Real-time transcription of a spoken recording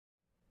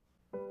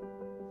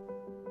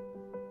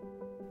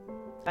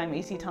I'm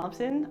Acey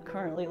Thompson,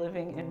 currently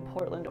living in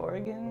Portland,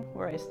 Oregon,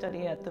 where I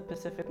study at the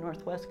Pacific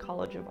Northwest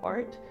College of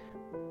Art.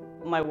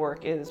 My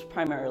work is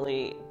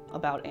primarily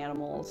about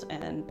animals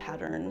and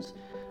patterns,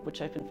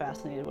 which I've been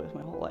fascinated with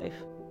my whole life.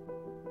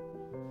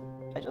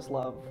 I just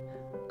love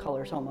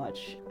color so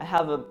much. I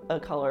have a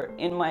color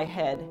in my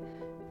head,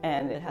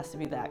 and it has to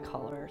be that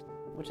color,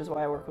 which is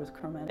why I work with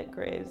chromatic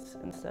grays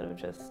instead of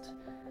just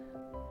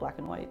black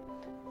and white.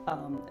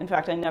 In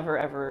fact, I never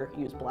ever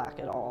use black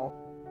at all.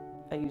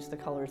 I use the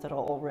colors that are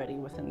already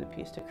within the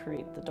piece to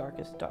create the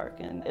darkest dark,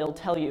 and it'll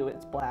tell you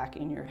it's black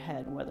in your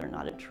head whether or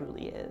not it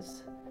truly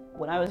is.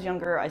 When I was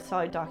younger, I saw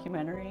a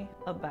documentary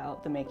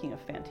about the making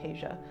of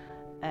Fantasia,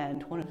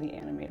 and one of the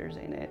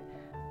animators in it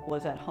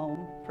was at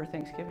home for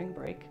Thanksgiving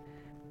break,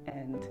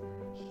 and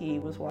he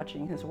was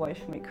watching his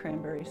wife make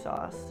cranberry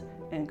sauce,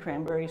 and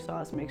cranberry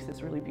sauce makes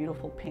this really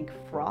beautiful pink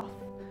froth,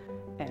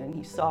 and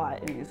he saw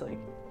it and he's like,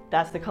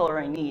 that's the color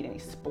I need, and he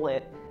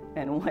split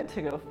and went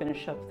to go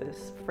finish up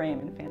this frame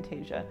in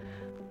Fantasia.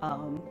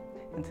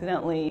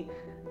 Incidentally,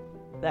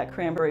 that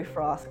cranberry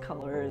froth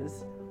color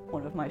is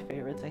one of my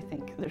favorites. I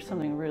think there's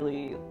something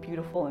really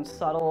beautiful and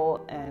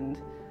subtle and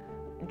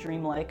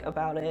dreamlike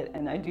about it,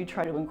 and I do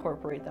try to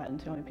incorporate that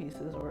into my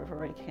pieces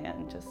wherever I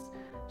can, just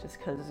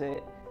because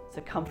it's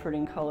a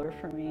comforting color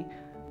for me.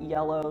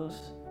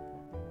 Yellows,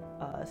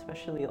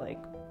 especially like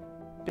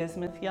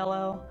bismuth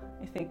yellow,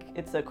 I think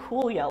it's a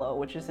cool yellow,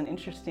 which is an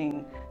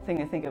interesting thing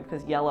to think of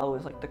because yellow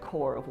is like the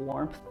core of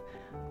warmth.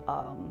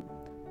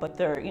 But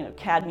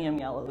cadmium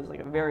yellow is like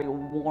a very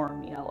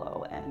warm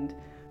yellow, and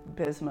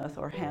bismuth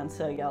or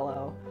Hansa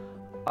yellow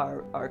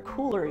are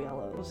cooler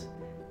yellows.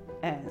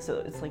 And so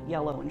it's like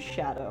yellow and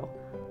shadow.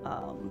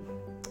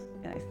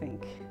 And I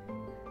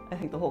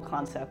think the whole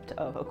concept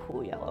of a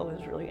cool yellow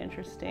is really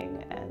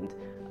interesting, and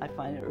I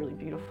find it really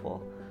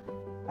beautiful.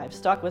 I've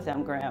stuck with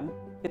M-Gram.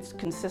 It's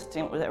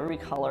consistent with every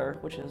color,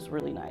 which is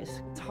really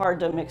nice. It's hard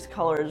to mix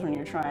colors when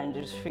you're trying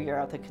to just figure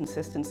out the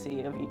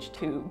consistency of each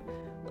tube.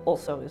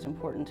 Also, it's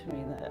important to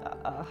me that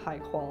a high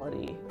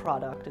quality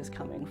product is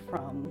coming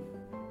from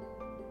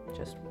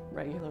just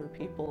regular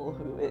people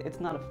who, it's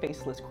not a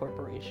faceless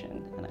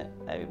corporation,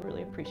 and I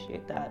really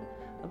appreciate that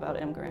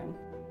about M-Gram.